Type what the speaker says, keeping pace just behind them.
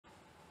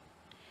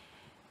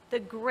the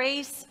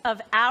grace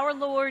of our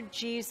Lord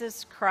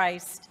Jesus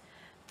Christ,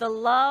 the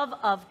love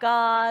of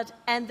God,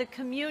 and the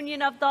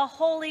communion of the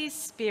Holy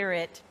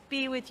Spirit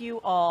be with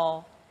you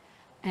all.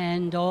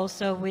 And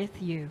also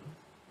with you.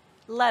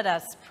 Let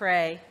us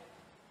pray.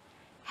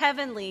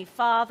 Heavenly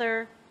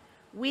Father,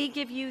 we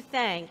give you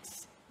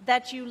thanks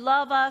that you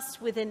love us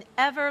with an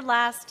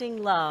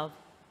everlasting love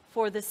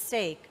for the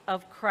sake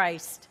of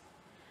Christ.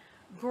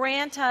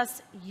 Grant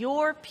us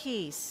your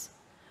peace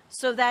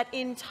so that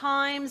in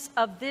times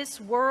of this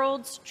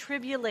world's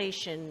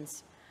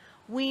tribulations,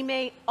 we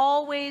may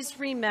always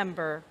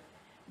remember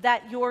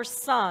that your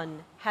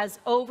Son has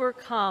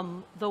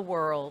overcome the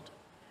world.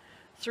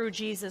 Through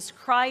Jesus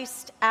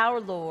Christ, our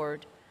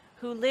Lord,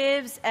 who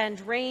lives and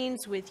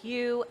reigns with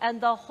you and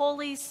the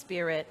Holy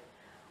Spirit,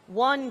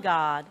 one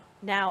God,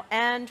 now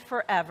and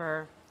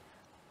forever.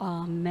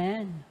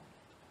 Amen.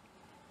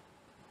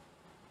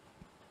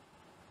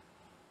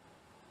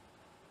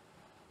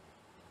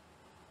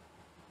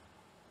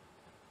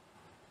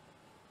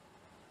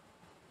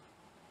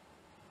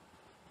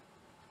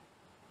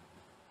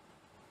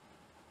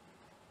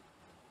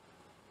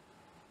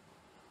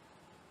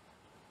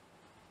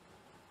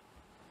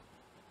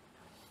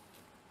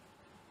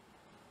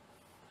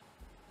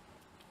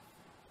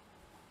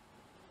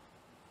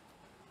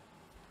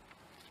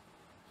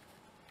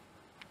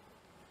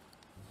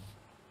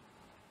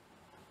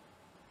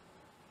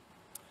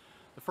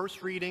 The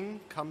first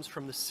reading comes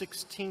from the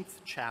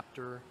 16th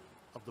chapter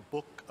of the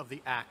book of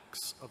the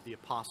Acts of the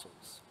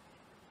Apostles.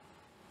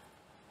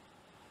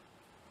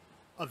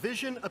 A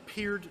vision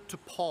appeared to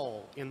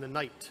Paul in the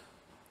night.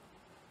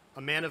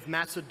 A man of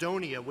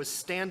Macedonia was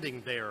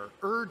standing there,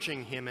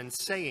 urging him and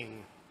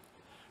saying,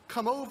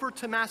 "Come over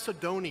to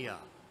Macedonia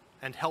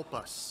and help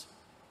us."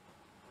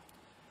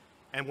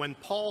 And when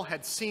Paul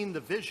had seen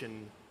the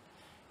vision,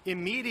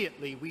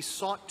 immediately we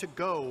sought to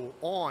go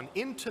on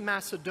into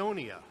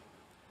Macedonia,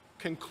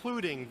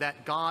 concluding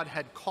that God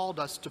had called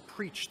us to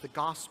preach the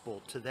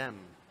gospel to them.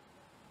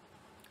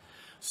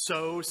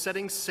 So,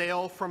 setting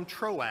sail from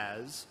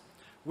Troas,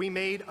 we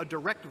made a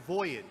direct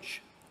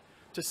voyage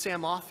to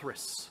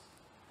Samothrace,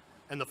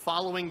 and the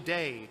following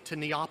day to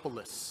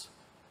Neapolis,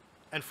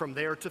 and from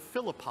there to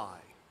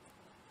Philippi,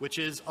 which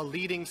is a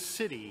leading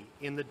city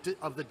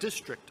of the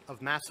district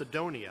of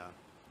Macedonia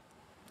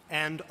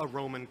and a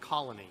Roman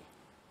colony.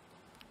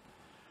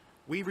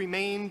 We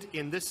remained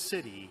in this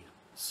city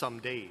some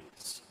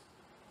days.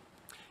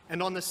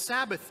 And on the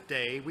Sabbath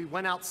day, we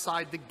went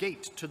outside the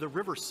gate to the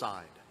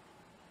riverside,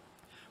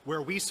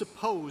 where we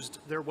supposed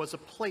there was a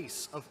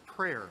place of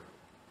prayer.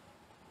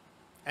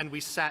 And we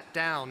sat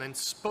down and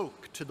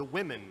spoke to the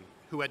women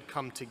who had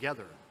come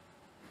together.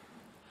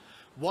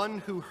 One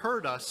who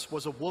heard us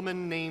was a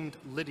woman named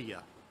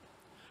Lydia,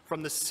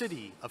 from the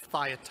city of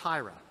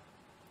Thyatira,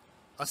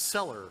 a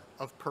seller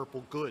of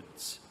purple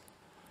goods,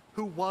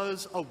 who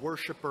was a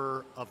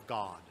worshiper of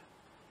God.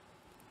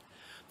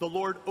 The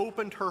Lord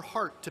opened her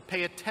heart to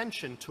pay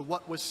attention to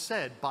what was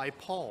said by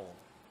Paul.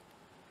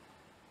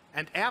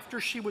 And after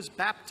she was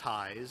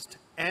baptized,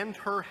 and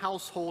her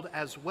household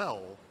as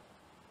well,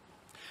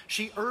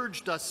 she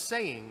urged us,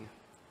 saying,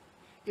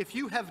 "If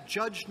you have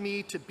judged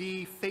me to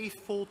be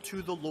faithful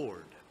to the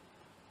Lord,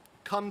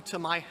 come to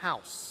my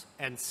house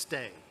and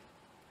stay."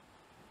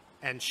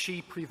 And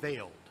she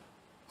prevailed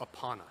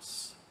upon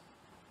us.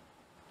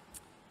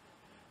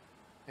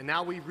 And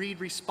now we read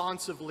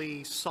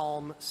responsively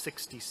Psalm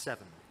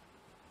 67.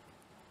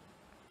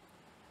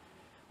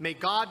 May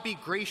God be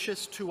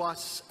gracious to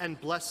us and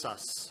bless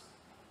us,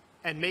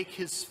 and make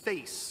his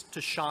face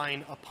to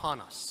shine upon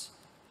us.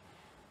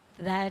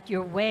 That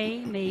your way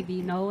may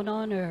be known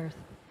on earth,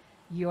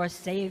 your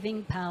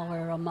saving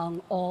power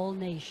among all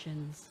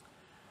nations.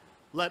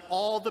 Let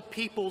all the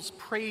peoples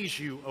praise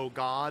you, O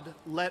God.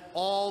 Let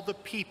all the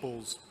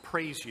peoples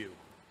praise you.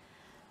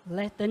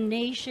 Let the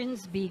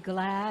nations be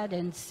glad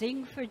and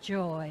sing for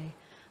joy,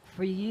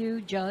 for you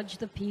judge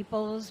the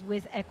peoples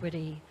with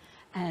equity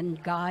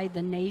and guide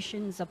the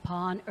nations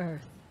upon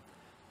earth.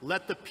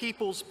 Let the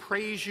peoples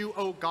praise you,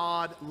 O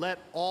God. Let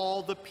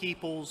all the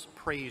peoples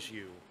praise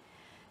you.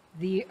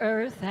 The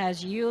earth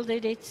has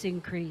yielded its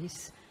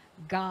increase.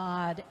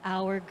 God,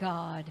 our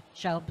God,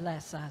 shall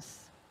bless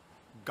us.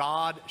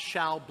 God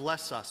shall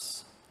bless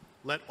us.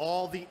 Let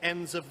all the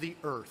ends of the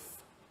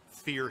earth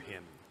fear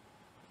him.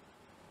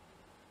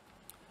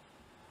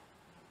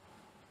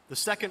 The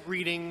second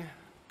reading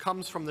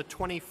comes from the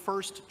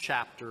 21st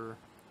chapter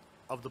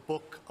of the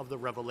book of the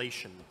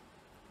Revelation.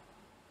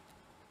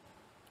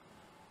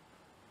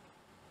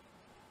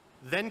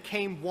 Then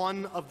came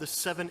one of the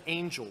 7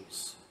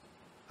 angels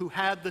who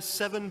had the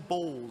 7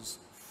 bowls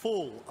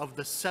full of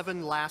the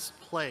 7 last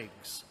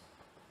plagues,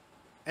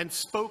 and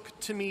spoke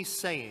to me,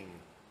 saying,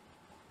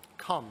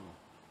 "Come,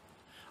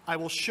 I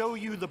will show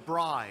you the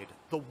bride,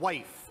 the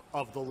wife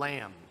of the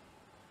Lamb."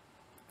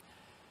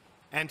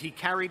 And he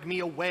carried me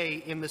away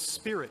in the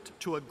Spirit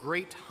to a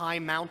great high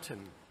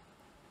mountain,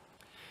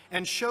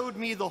 and showed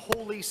me the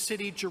holy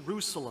city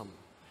Jerusalem,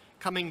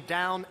 coming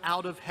down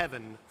out of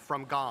heaven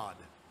from God,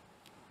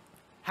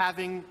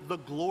 having the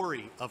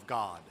glory of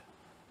God.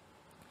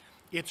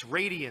 its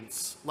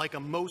radiance like a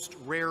most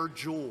rare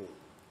jewel,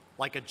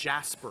 like a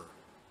jasper,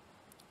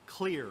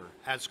 clear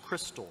as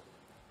crystal.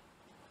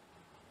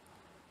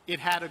 It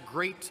had a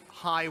great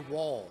high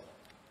wall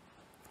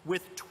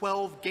with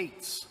 12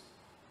 gates,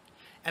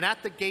 and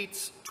at the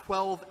gates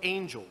 12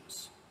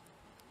 angels,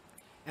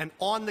 and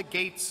on the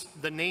gates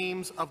the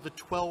names of the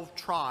 12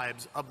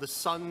 tribes of the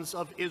sons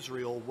of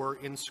Israel were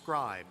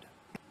inscribed.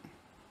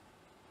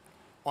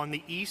 On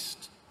the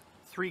east,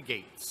 3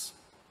 gates.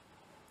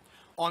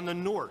 On the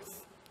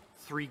north,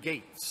 3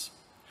 gates.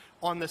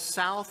 On the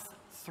south,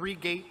 3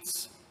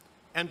 gates.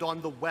 And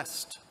on the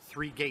west,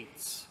 3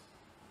 gates.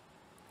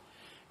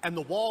 And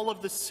the wall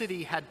of the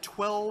city had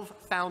 12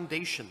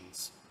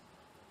 foundations,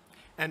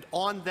 and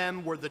on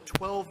them were the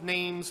 12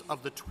 names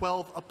of the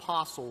 12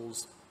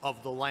 apostles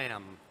of the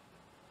Lamb.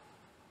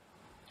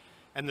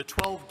 And the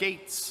 12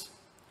 gates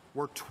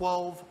were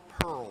 12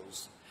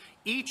 pearls,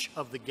 each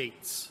of the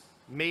gates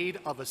made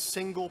of a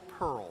single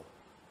pearl.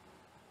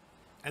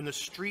 And the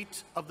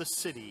street of the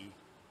city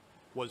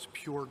was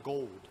pure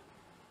gold,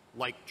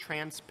 like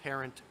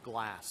transparent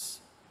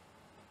glass.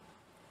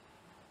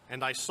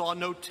 And I saw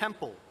no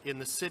temple in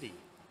the city,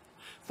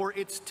 for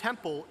its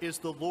temple is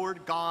the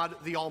Lord God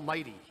the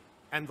Almighty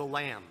and the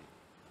Lamb.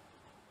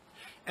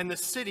 And the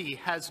city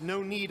has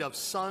no need of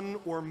sun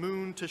or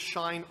moon to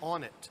shine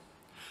on it,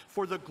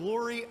 for the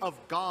glory of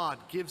God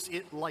gives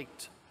it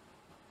light,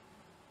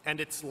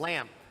 and its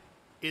lamp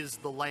is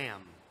the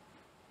Lamb.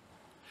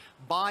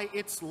 By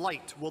its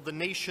light will the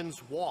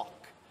nations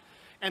walk,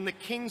 and the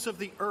kings of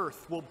the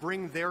earth will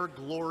bring their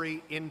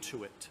glory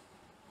into it.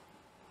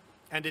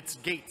 And its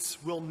gates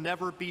will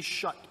never be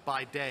shut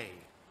by day,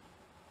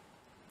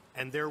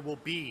 and there will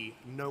be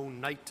no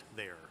night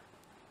there.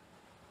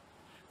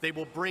 They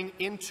will bring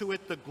into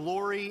it the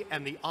glory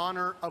and the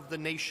honor of the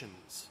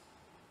nations.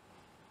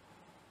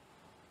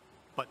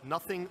 But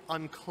nothing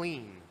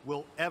unclean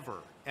will ever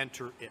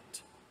enter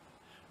it,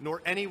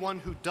 nor anyone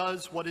who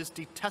does what is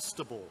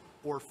detestable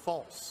or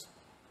false,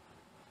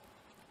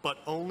 but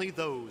only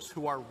those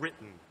who are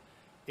written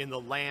in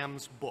the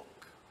Lamb's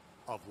book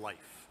of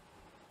life.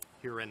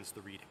 Here ends the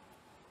reading.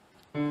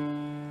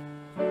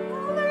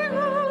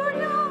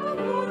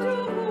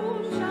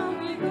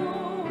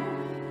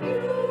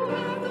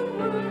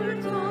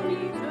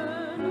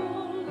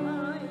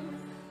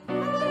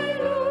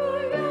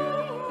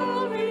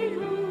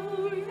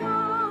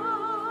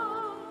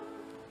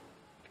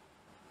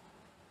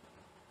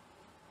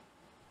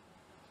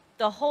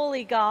 The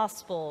Holy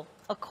Gospel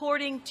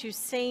according to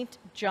St.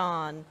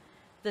 John,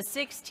 the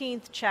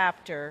 16th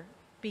chapter,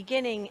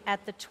 beginning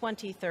at the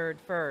 23rd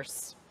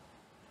verse.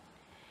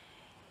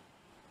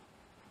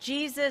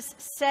 Jesus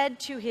said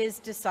to his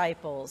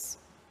disciples,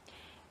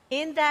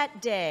 "In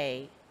that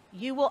day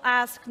you will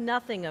ask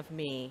nothing of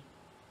me.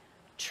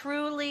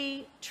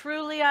 Truly,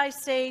 truly I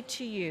say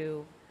to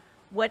you,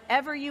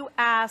 whatever you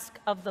ask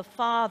of the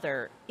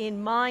Father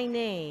in my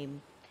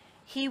name,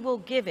 he will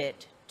give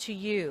it to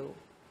you.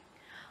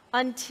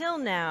 Until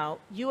now,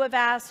 you have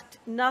asked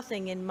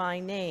nothing in my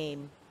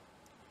name.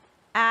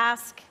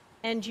 Ask,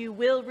 and you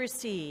will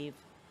receive,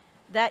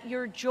 that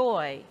your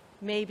joy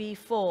may be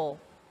full.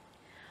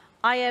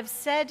 I have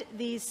said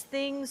these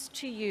things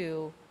to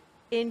you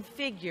in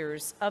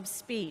figures of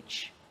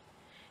speech.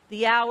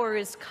 The hour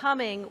is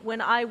coming when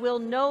I will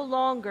no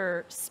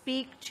longer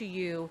speak to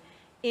you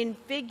in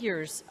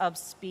figures of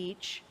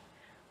speech,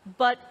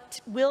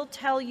 but will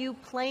tell you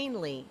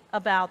plainly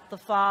about the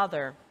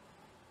Father.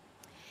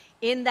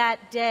 In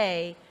that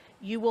day,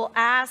 you will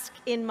ask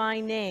in my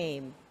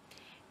name,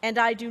 and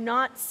I do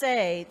not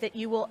say that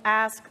you will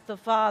ask the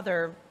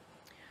Father,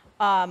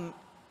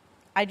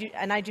 I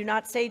do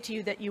not say to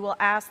you that you will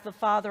ask the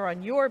Father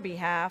on your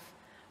behalf,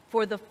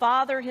 for the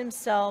Father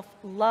himself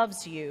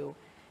loves you,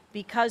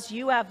 because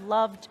you have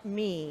loved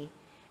me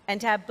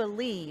and have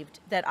believed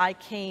that I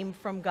came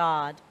from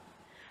God.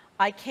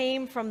 I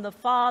came from the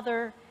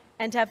Father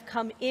and have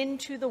come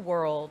into the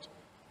world,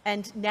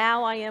 and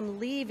now I am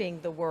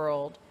leaving the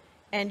world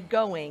and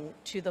going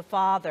to the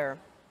Father."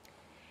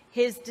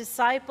 His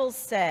disciples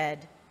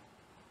said,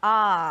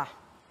 "Ah,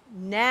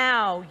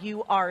 now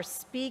you are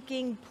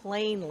speaking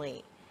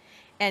plainly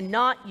and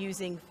not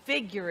using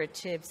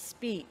figurative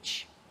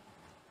speech.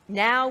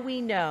 Now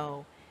we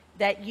know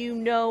that you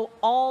know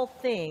all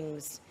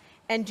things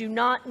and do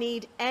not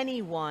need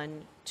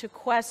anyone to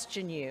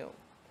question you.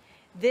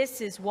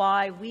 This is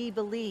why we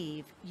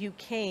believe you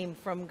came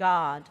from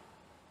God."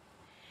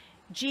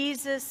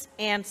 Jesus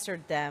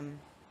answered them,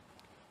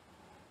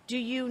 "Do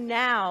you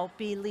now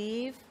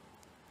believe?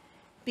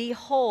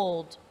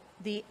 Behold,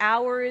 the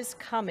hour is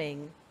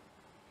coming.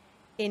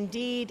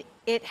 Indeed,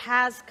 it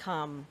has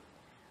come,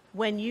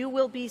 when you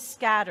will be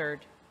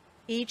scattered,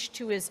 each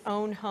to his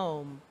own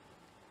home,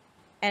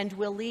 and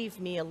will leave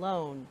me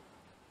alone.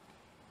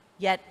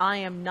 Yet I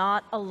am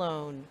not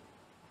alone,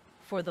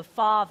 for the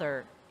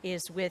Father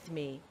is with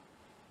me.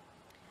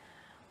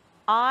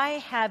 I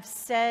have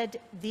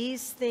said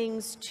these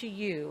things to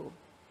you,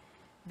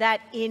 that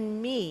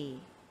in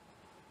me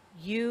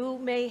you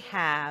may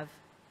have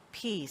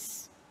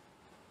peace.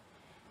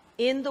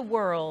 In the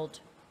world,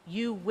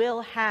 you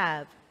will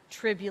have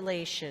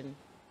tribulation,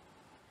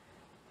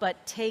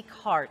 but take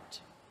heart.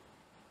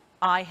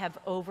 I have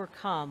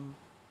overcome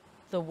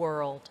the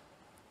world.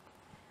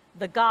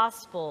 The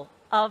gospel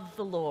of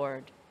the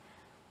Lord.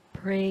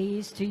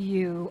 Praise to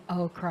you,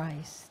 O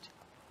Christ.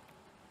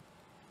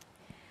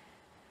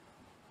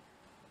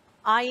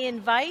 I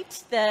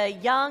invite the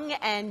young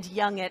and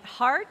young at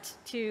heart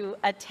to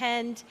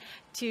attend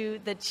to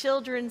the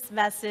children's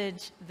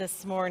message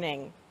this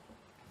morning.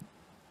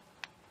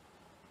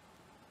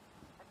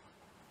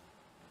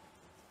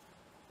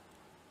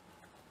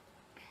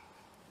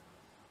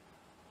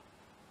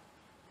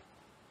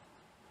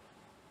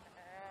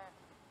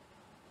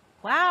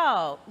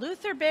 Wow,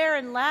 Luther, Bear,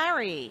 and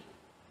Larry,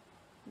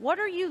 what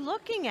are you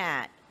looking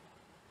at?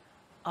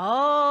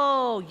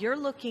 Oh, you're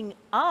looking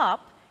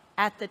up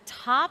at the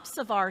tops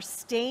of our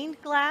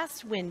stained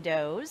glass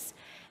windows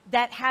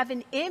that have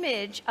an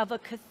image of a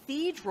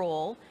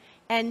cathedral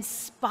and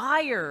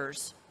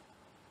spires.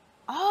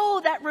 Oh,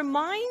 that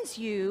reminds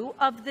you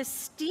of the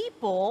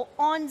steeple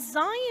on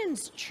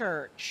Zion's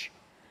Church.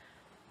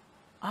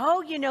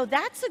 Oh, you know,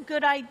 that's a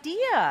good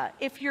idea.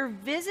 If you're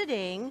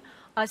visiting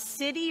a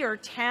city or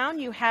town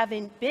you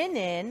haven't been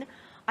in,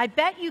 I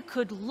bet you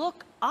could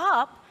look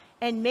up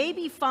and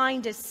maybe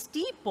find a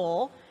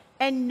steeple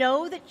and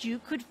know that you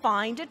could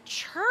find a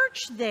church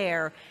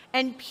there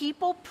and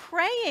people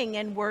praying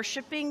and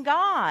worshiping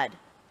God.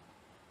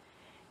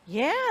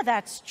 Yeah,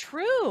 that's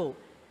true.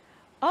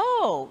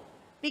 Oh,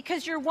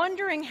 because you're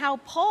wondering how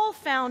Paul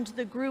found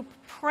the group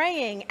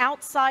praying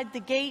outside the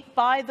gate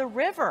by the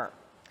river.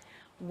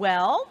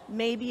 Well,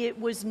 maybe it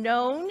was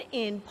known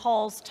in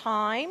Paul's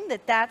time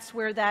that that's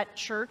where that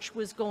church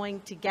was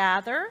going to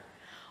gather.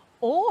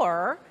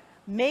 Or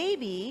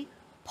maybe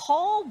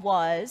Paul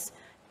was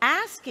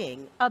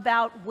asking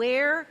about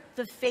where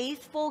the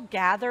faithful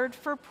gathered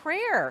for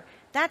prayer.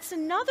 That's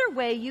another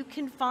way you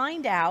can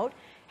find out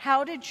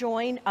how to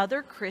join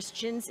other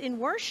Christians in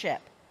worship.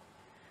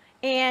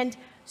 And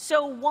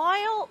so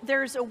while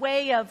there's a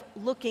way of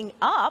looking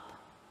up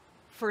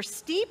for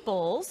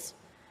steeples,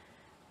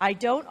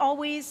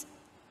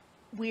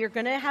 we are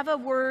going to have a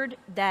word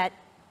that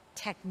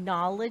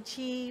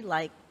technology,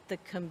 like the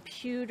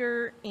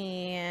computer,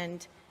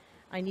 and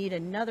I need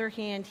another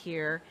hand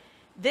here,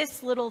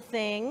 this little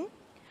thing,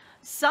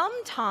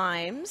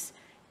 sometimes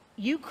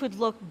you could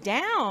look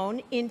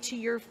down into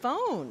your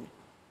phone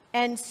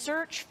and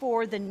search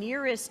for the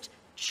nearest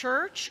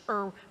church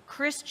or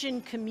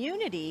Christian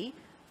community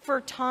for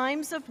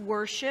times of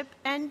worship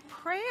and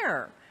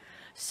prayer.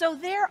 So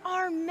there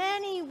are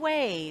many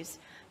ways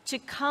to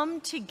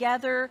come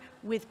together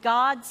with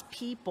God's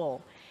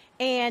people.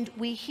 And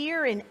we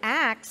hear in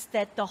Acts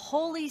that the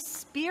Holy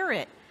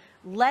Spirit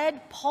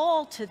led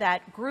Paul to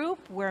that group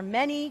where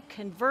many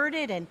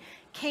converted and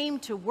came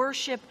to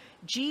worship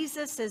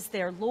Jesus as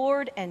their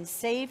Lord and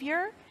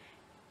Savior.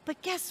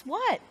 But guess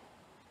what?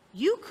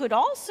 You could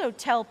also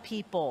tell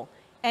people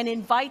and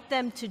invite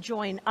them to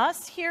join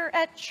us here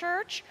at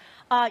church.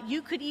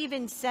 You could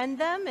even send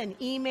them an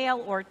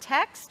email or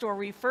text or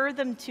refer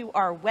them to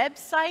our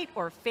website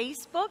or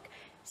Facebook.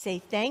 Say,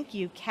 thank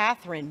you,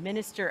 Catherine,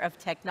 Minister of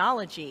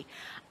Technology.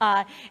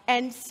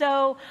 And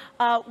so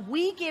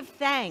we give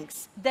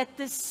thanks that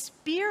the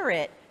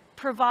Spirit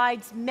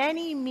provides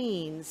many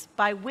means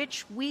by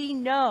which we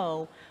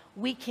know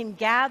we can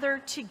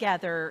gather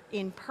together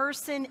in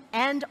person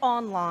and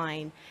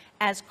online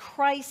as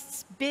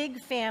Christ's big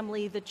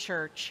family, the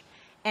church,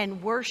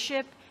 and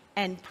worship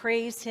and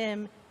praise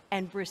Him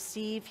and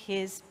receive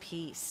His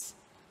peace.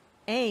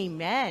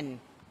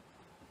 Amen.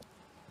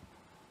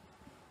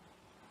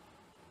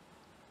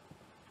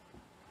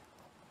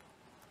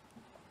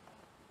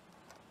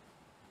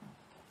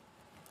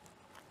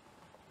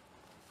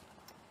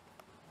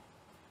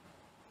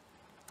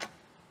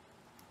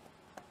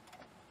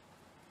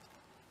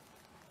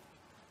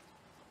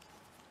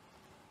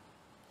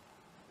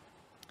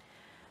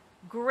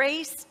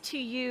 Grace to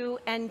you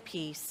and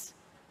peace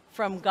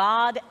from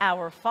God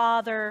our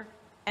Father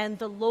and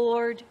the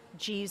Lord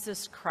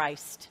Jesus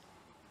Christ.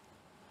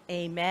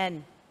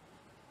 Amen.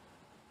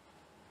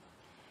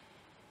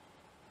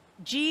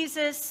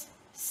 Jesus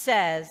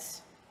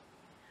says,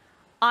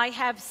 I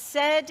have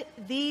said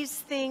these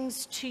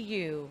things to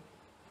you,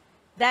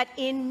 that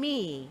in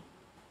me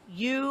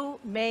you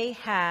may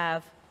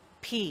have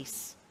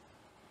peace.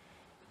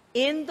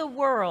 In the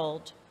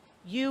world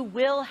you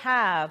will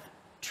have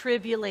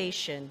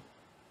tribulation,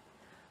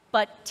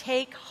 but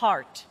take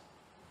heart.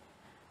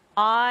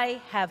 I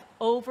have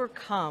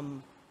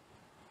overcome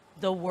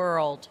the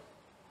world.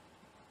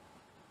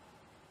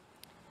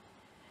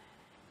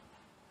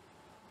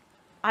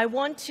 I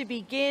want to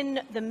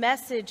begin the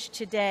message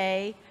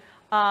today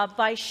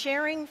by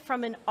sharing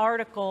from an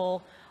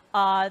article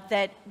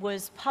that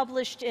was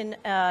published in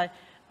a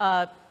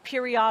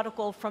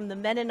periodical from the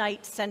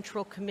Mennonite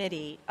Central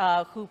Committee,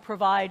 who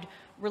provide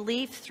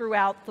relief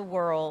throughout the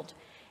world.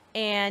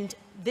 And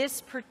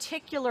this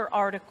particular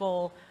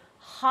article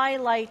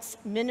highlights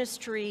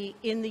ministry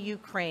in the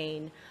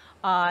Ukraine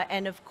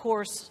And of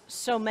course,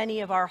 so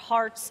many of our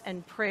hearts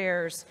and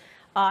prayers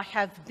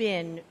have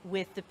been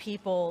with the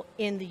people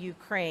in the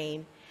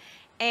Ukraine.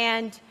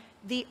 And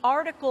the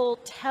article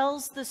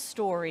tells the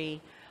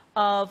story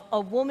of a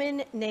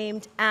woman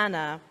named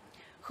Anna,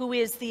 who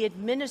is the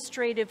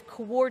administrative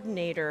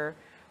coordinator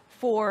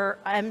for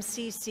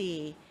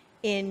MCC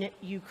in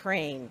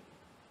Ukraine.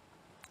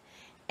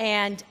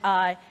 And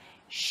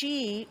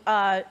she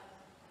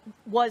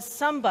was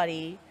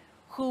somebody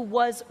who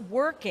was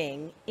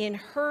working in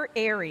her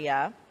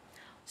area,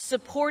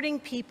 supporting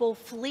people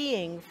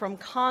fleeing from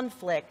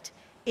conflict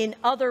in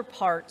other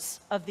parts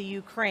of the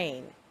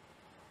Ukraine.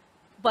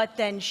 But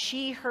then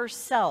she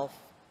herself,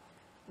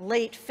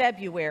 late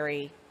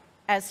February,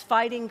 as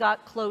fighting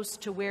got close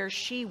to where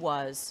she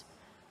was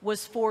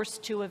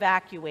forced to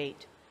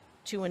evacuate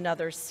to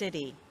another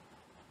city.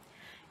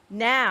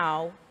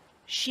 Now,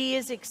 she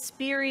is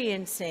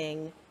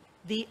experiencing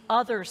the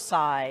other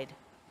side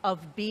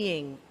of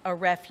being a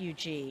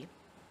refugee.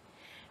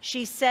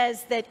 She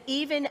says that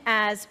even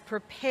as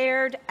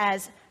prepared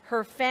as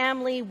her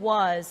family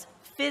was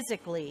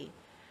physically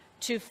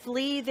to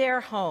flee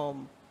their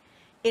home,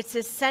 it's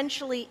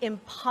essentially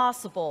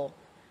impossible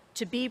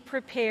to be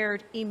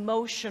prepared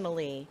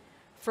emotionally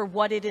for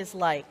what it is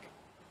like.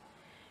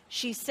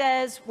 She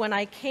says, when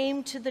I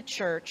came to the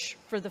church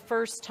for the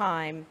first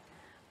time,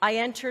 I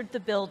entered the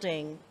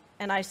building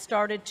and I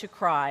started to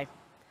cry.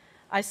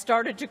 I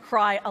started to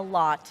cry a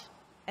lot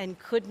and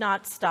could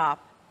not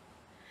stop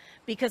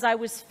because I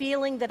was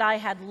feeling that I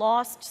had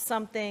lost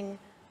something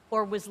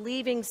or was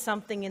leaving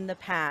something in the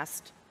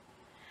past.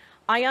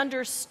 I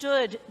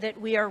understood that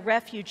we are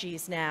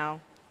refugees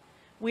now.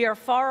 We are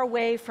far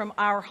away from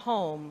our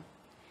home.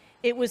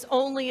 It was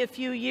only a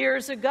few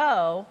years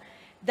ago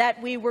that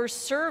we were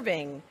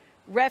serving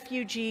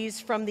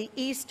refugees from the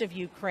east of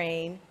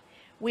Ukraine.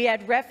 We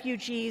had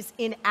refugees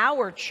in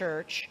our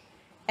church,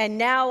 and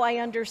now I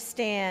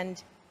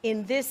understand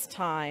in this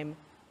time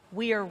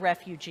we are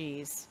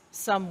refugees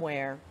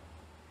somewhere.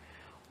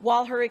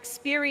 While her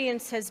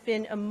experience has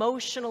been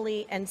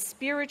emotionally and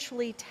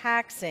spiritually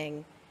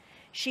taxing,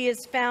 she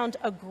has found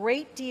a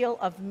great deal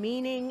of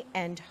meaning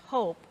and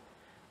hope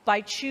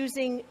by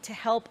choosing to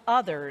help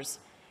others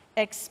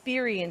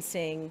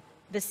experiencing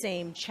the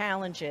same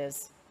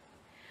challenges.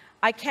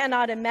 I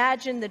cannot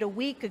imagine that a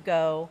week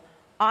ago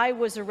I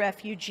was a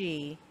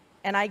refugee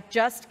and I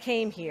just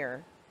came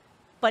here,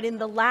 but in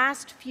the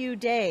last few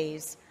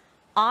days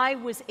I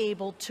was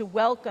able to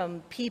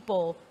welcome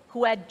people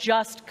who had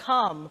just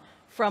come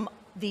from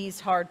these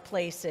hard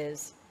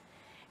places.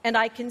 And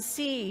I can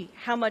see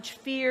how much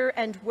fear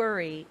and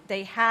worry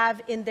they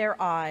have in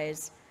their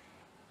eyes,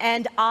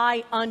 and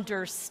I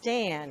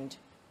understand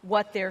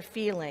what they're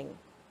feeling.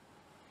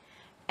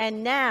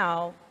 And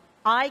now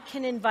I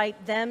can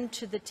invite them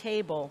to the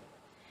table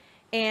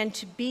and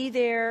to be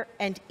there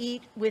and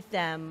eat with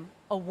them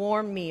a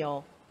warm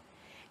meal.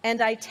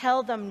 And I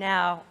tell them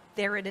now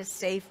they're in a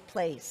safe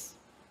place.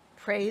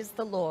 Praise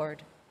the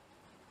Lord.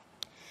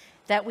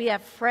 That we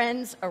have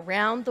friends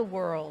around the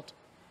world.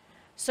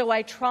 So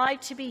I try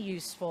to be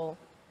useful.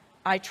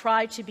 I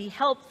try to be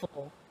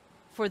helpful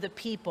for the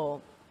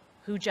people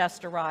who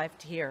just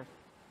arrived here.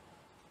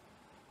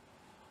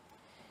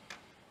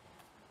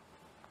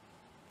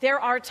 There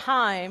are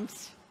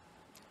times,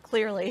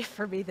 clearly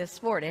for me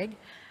this morning,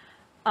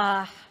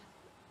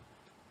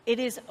 it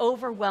is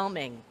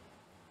overwhelming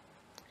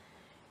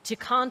to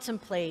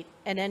contemplate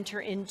and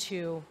enter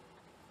into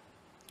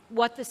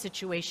what the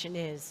situation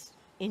is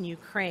in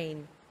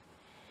Ukraine.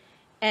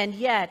 And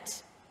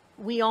yet,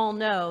 we all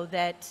know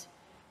that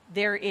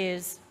there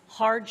is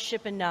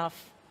hardship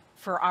enough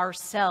for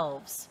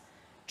ourselves,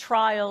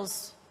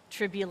 trials,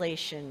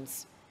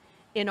 tribulations,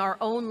 in our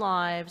own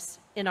lives,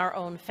 in our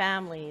own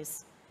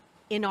families,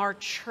 in our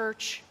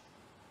church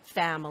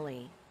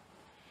family.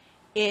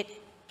 It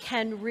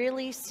can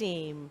really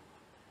seem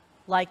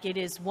like it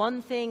is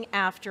one thing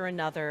after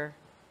another,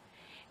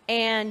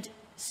 and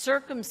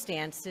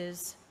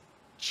circumstances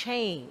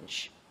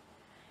change.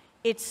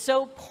 It's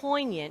so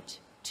poignant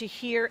to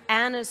hear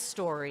Anna's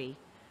story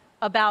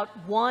about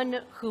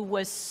one who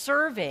was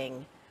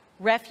serving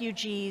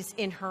refugees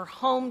in her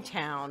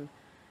hometown,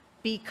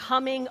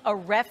 becoming a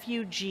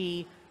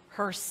refugee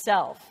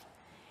herself.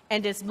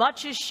 And as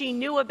much as she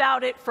knew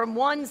about it from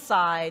one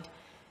side,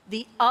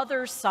 the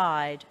other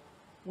side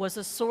was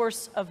a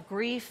source of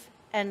grief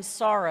and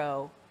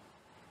sorrow.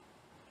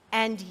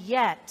 And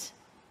yet,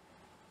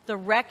 the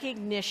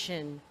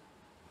recognition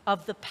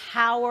of the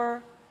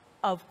power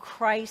of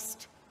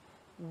Christ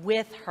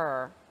with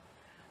her,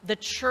 the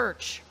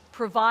church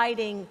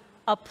providing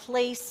a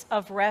place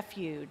of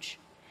refuge,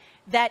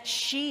 that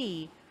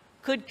she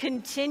could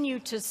continue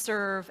to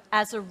serve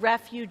as a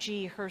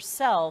refugee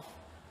herself,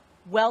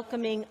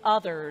 welcoming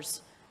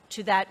others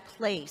to that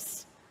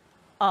place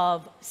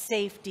of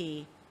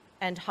safety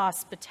and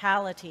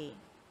hospitality.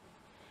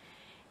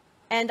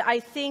 And I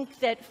think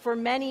that for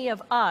many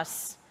of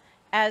us,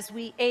 as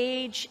we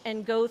age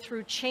and go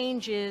through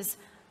changes,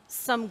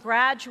 some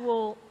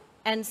gradual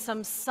and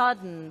some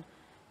sudden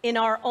in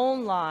our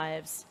own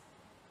lives,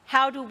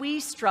 How do we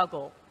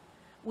struggle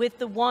with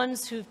the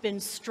ones who've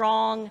been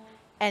strong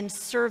and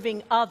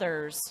serving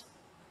others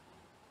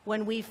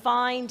when we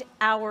find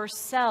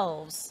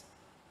ourselves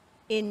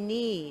in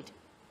need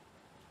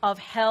of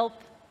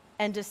help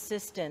and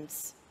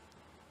assistance?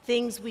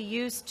 Things we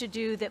used to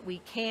do that we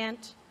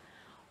can't,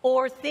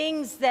 or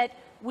things that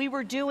we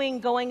were doing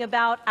going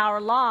about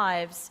our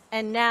lives,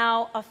 and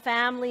now a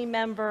family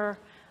member,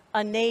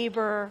 a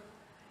neighbor,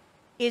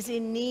 is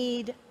in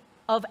need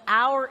of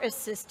our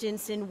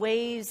assistance in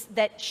ways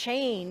that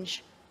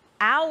change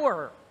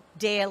our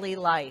daily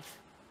life.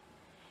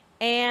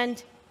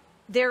 And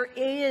there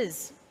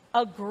is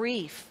a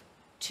grief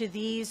to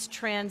these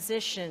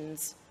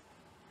transitions,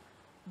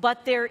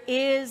 but there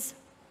is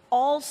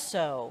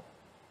also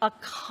a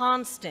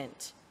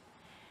constant.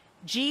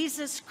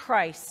 Jesus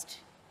Christ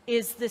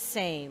is the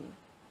same,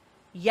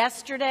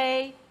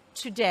 yesterday,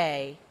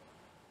 today,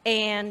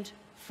 and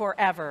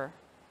forever.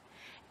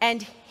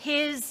 And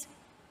his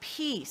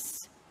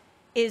peace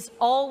is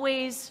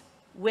always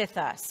with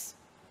us.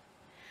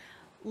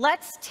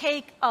 Let's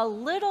take a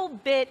little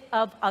bit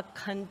of a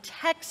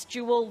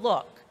contextual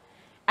look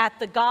at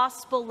the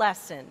gospel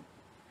lesson.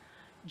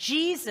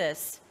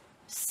 Jesus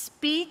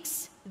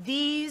speaks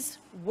these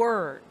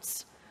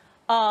words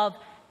of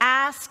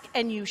ask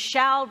and you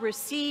shall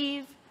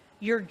receive,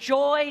 your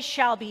joy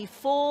shall be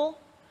full,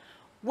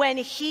 when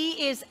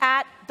he is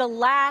at the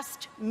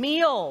last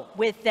meal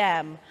with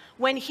them,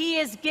 when he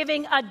is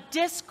giving a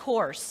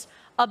discourse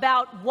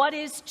about what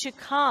is to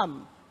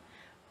come,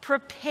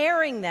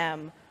 preparing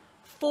them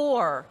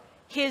for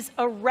his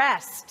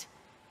arrest,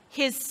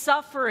 his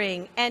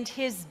suffering, and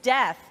his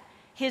death,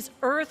 his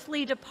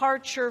earthly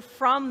departure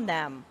from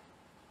them.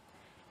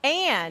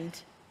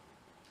 And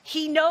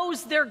he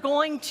knows they're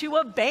going to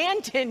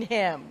abandon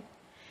him.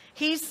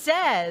 He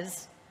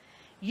says,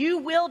 "You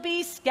will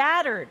be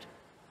scattered,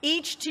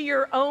 each to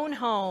your own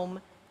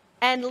home,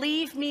 and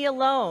leave me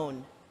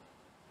alone."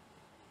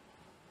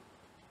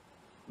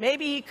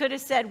 Maybe he could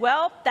have said,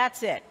 well,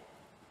 that's it.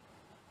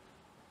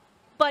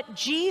 But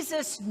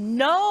Jesus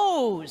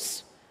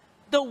knows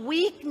the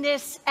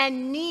weakness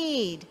and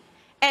need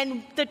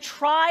and the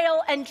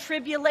trial and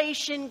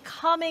tribulation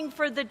coming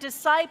for the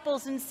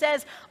disciples, and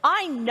says,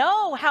 I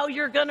know how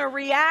you're going to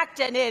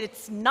react, and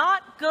it's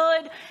not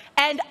good,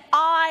 and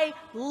I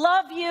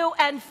love you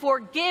and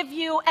forgive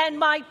you, and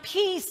my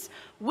peace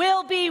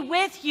will be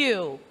with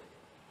you.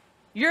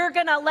 You're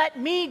going to let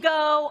me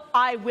go.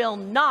 I will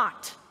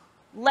not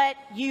let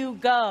you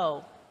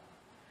go.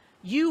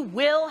 You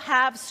will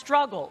have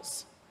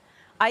struggles.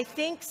 I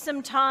think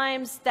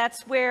sometimes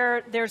that's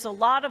where there's a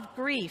lot of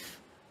grief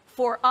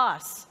for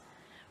us.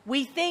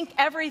 We think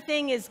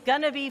everything is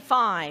going to be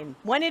fine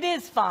when it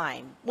is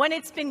fine, when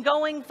it's been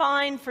going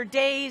fine for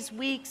days,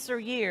 weeks, or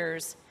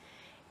years.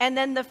 And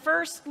then the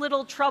first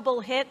little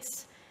trouble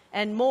hits,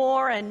 and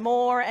more and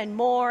more and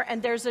more,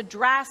 and there's a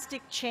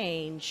drastic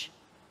change.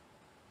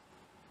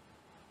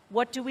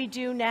 What do we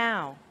do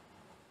now?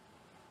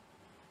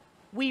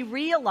 We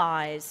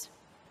realize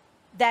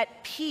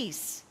that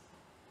peace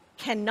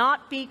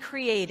cannot be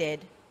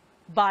created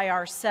by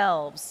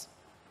ourselves.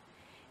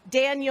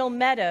 Daniel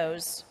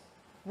Meadows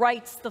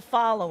writes the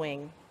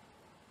following: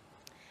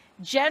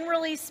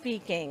 generally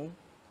speaking,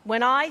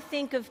 when I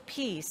think of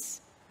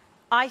peace,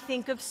 I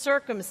think of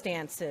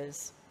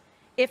circumstances.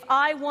 If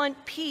I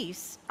want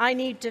peace, I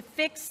need to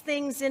fix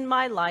things in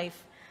my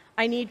life.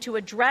 I need to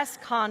address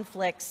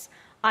conflicts.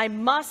 I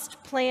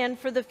must plan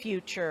for the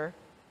future,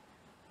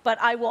 but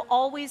I will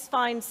always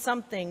find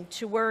something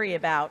to worry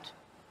about.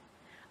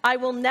 I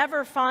will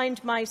never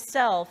find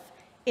myself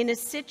in a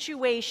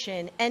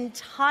situation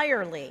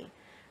entirely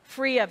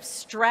free of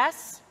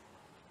stress,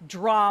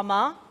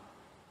 drama,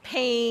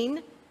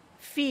 pain,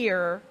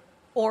 fear,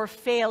 or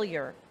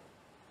failure.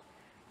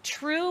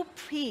 True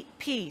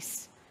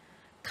peace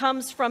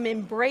comes from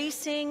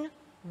embracing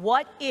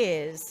what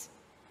is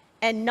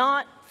and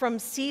not from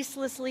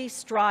ceaselessly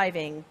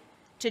striving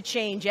to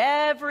change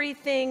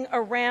everything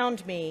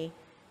around me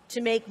to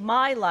make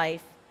my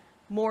life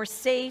more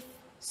safe,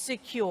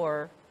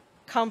 secure,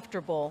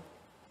 comfortable.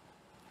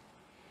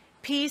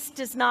 Peace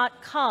does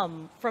not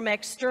come from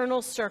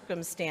external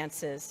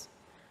circumstances.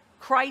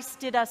 Christ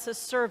did us a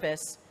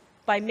service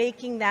by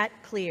making that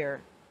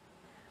clear.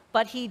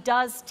 But he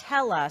does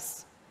tell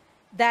us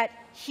that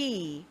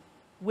he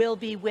will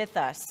be with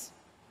us.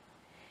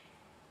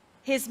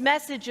 His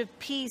message of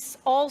peace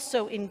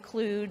also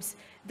includes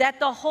that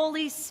the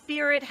Holy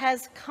Spirit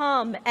has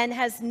come and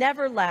has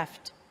never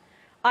left.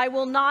 I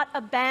will not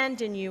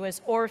abandon you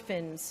as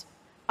orphans.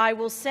 I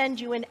will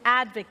send you an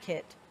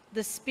advocate,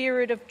 the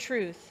Spirit of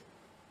truth.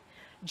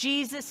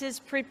 Jesus is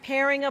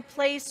preparing a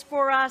place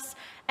for us,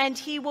 and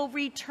he will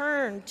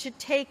return to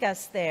take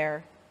us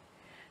there.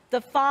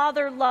 The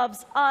Father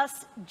loves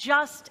us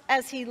just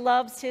as he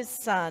loves his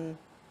Son.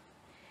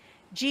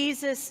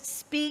 Jesus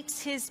speaks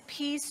his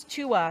peace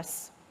to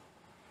us.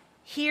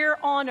 Here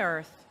on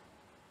earth,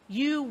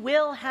 you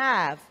will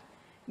have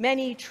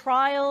many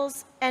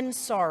trials and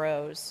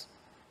sorrows,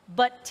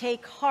 but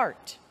take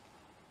heart.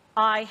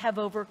 I have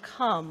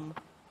overcome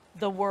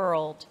the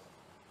world.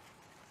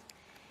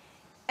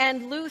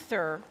 And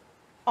Luther,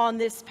 on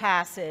this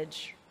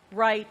passage,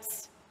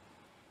 writes,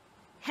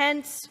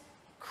 "Hence,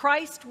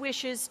 Christ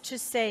wishes to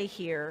say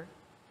here,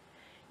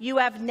 you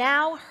have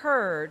now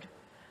heard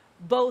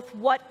both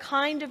what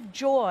kind of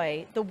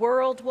joy the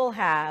world will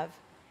have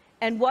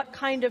and what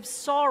kind of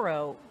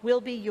sorrow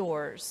will be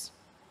yours.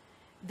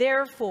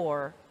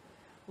 Therefore,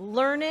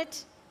 learn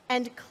it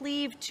and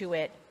cleave to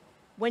it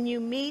when you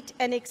meet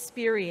and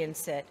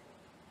experience it,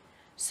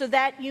 so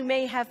that you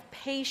may have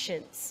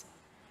patience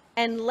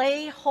and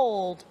lay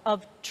hold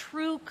of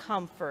true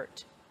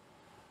comfort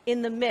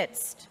in the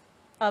midst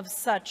of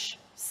such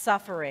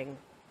suffering."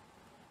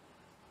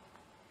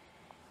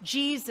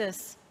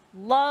 Jesus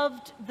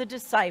loved the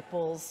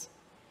disciples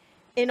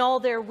in all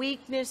their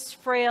weakness,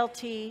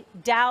 frailty,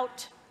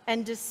 doubt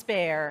and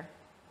despair,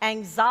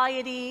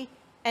 anxiety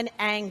and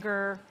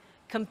anger,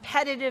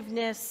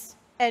 competitiveness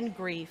and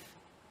grief,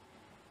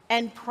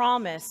 and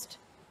promised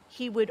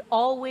he would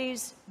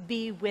always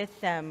be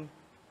with them.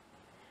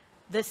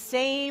 The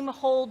same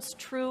holds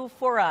true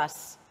for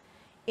us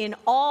in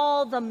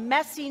all the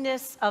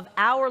messiness of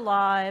our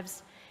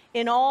lives,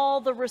 in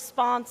all the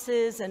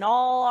responses and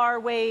all our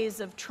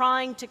ways of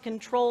trying to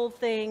control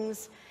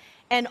things,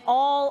 and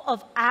all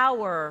of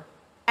our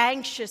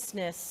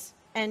anxiousness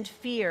and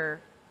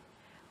fear.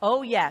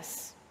 Oh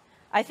yes,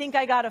 I think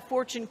I got a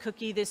fortune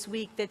cookie this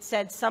week that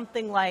said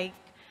something like,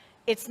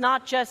 it's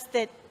not just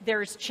that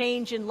there's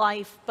change in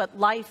life, but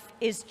life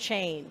is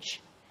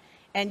change.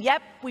 And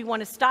yep, we want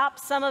to stop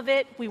some of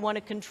it, we want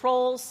to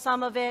control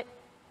some of it,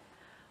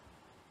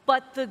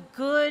 but the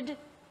good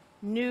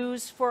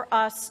news for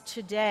us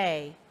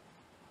today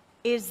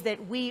is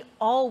that we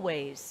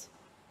always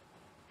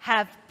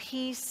have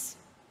peace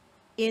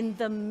in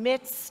the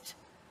midst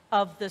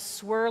of the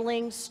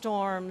swirling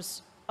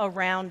storms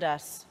around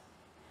us.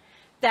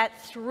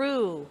 That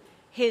through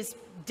his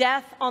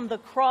death on the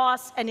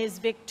cross and his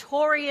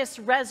victorious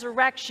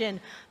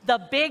resurrection, the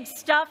big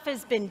stuff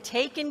has been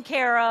taken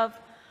care of.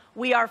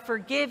 We are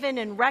forgiven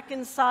and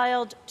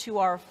reconciled to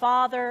our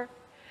Father.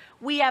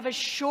 We have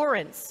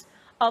assurance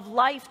of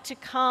life to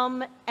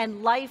come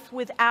and life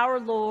with our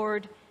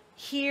Lord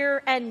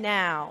here and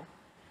now.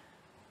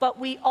 But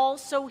we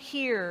also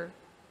hear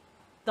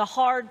the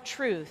hard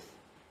truth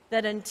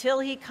that until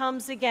he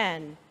comes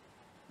again,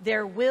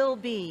 there will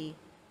be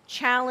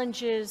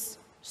challenges,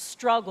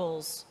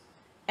 struggles,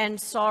 and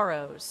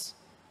sorrows.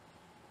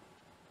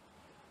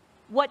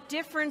 What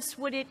difference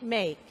would it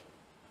make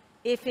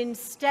if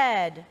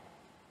instead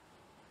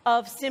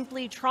of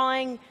simply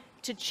trying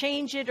to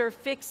change it or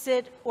fix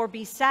it or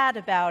be sad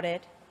about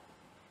it,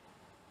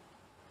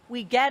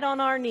 we get on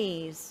our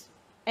knees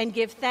and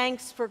give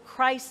thanks for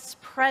Christ's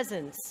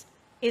presence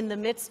in the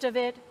midst of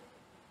it,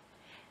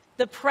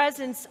 the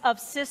presence of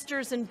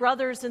sisters and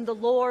brothers in the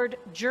Lord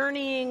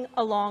journeying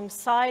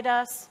alongside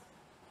us,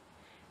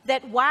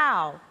 that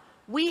wow,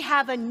 we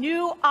have a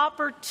new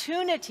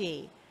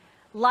opportunity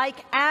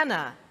like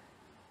Anna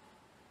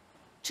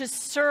to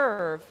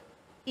serve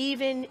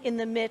even in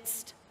the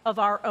midst of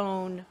our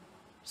own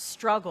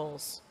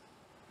struggles.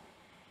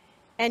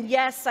 And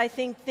yes, I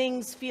think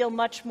things feel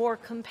much more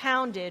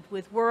compounded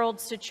with world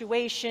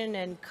situation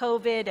and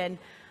COVID and,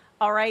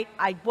 all right,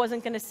 I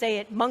wasn't going to say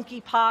it,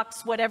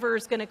 monkeypox, whatever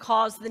is going to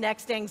cause the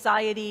next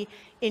anxiety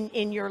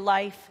in your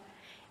life.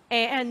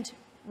 And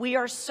we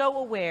are so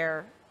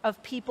aware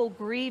of people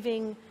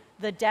grieving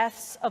the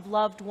deaths of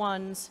loved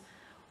ones,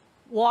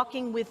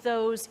 walking with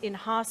those in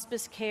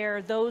hospice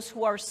care, those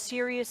who are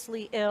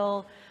seriously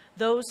ill,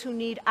 those who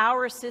need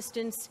our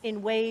assistance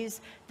in ways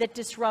that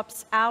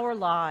disrupts our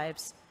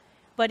lives.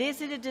 But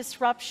is it a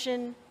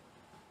disruption,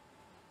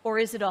 or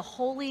is it a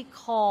holy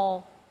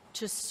call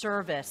to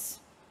service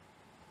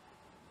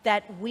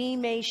that we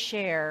may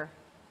share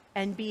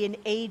and be an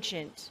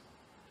agent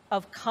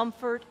of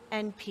comfort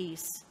and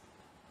peace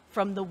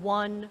from the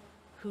one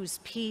whose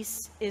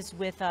peace is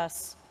with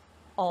us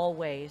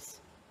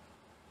always?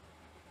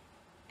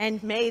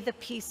 And may the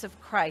peace of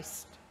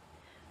Christ,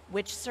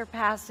 which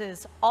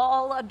surpasses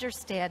all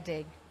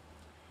understanding,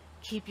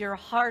 keep your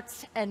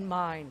hearts and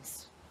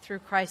minds through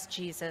Christ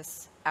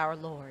Jesus our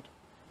Lord.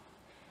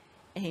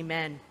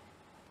 Amen.